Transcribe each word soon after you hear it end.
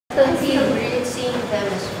I feel weird seeing them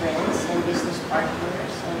as friends and business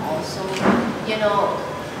partners, and also, you know,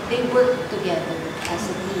 they work together as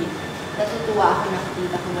a team. Natutuwa ako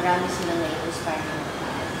nakikita ko marami silang na-inspire na tao.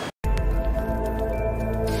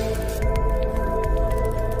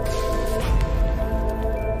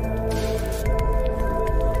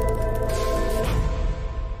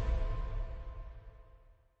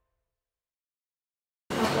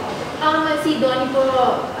 Si Donny po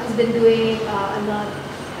has been doing a lot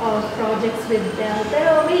of projects with Belle.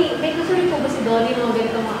 Pero may gusto rin po ba si Donny mga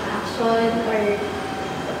ganito mga action or...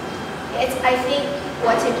 I think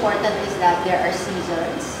what's important is that there are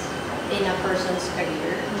seasons in a person's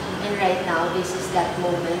career. And right now, this is that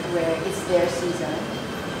moment where it's their season.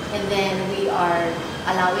 And then we are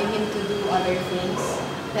allowing him to do other things,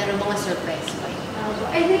 pero mga surprise pa yun.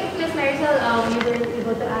 I think, Ms. Maricel, we were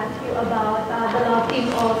able to ask you about the love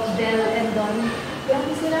team of Belle and Donny.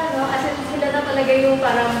 Grabe sila, no? As in, sila na talaga yung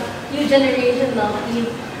parang new generation love team.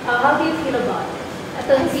 How do you feel about it?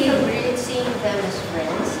 I feel weird seeing them as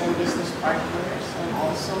friends and business partners, and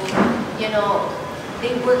also, you know,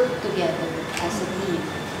 they work together as a team.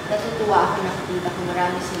 Natutuwa ako nakikita ko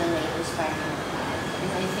marami silang na-inspire na tao.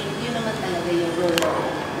 And I think yun naman talaga yung role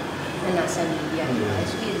na nasa media.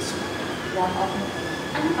 It's really sweet.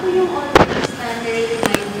 Ano po yung on-screen standard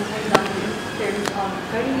niyo kay Donny in terms of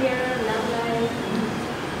career, love life?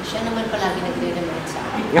 Siya naman palagi nagre-remind sa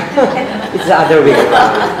akin. It's the other way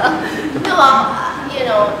around. No, you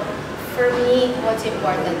know, for me, what's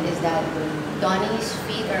important is that Donny's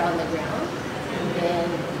feet are on the ground, and then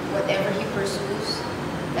whatever he pursues,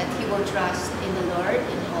 that he will trust in the Lord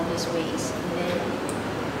in all his ways, and then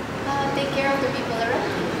take care of the people around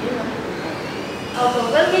him, you know.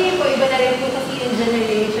 Well, ngayon po, iba na rin po kasi yung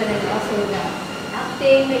generation and also the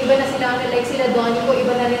acting. May iba na sila, like sila Donny po,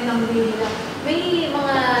 iba na rin ang way nila. May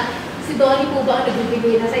mga, si Donny po ba ang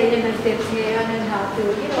nagbibigay na sa inyo ng tips ngayon on how to,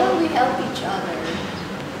 you know? Well, we help each other.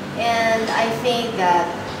 And I think that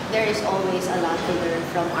there is always a lot to learn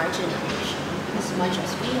from our generation, as much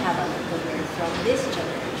as we have a lot to learn from this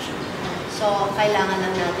generation. So, kailangan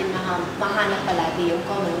lang natin mahanap palagi yung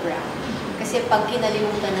common ground. Kasi pag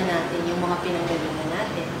kinalimutan na natin yung mga pinanggalingan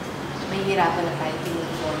natin, may hirapan na tayo to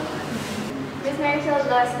move forward. Ms. Maricel,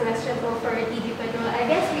 last question po for TV Patrol. I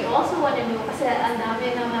guess we also want to know, kasi ang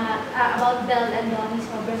dami na about Belle and Donny,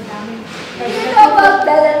 sobrang dami. You know about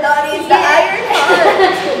Belle and Donny, it's the iron heart!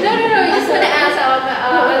 No, just want to ask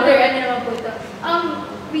other, ano naman po ito.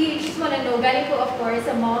 We just want to know, galing po of course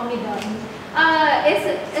sa mom ni Donny.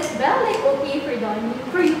 Is Belle like okay for Donny?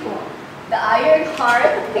 For you po? The Iron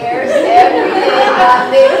Heart airs every day,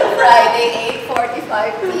 Monday to Friday,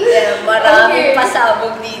 8:45 p.m. Maraming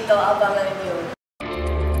pasabog dito. Abangan niyo.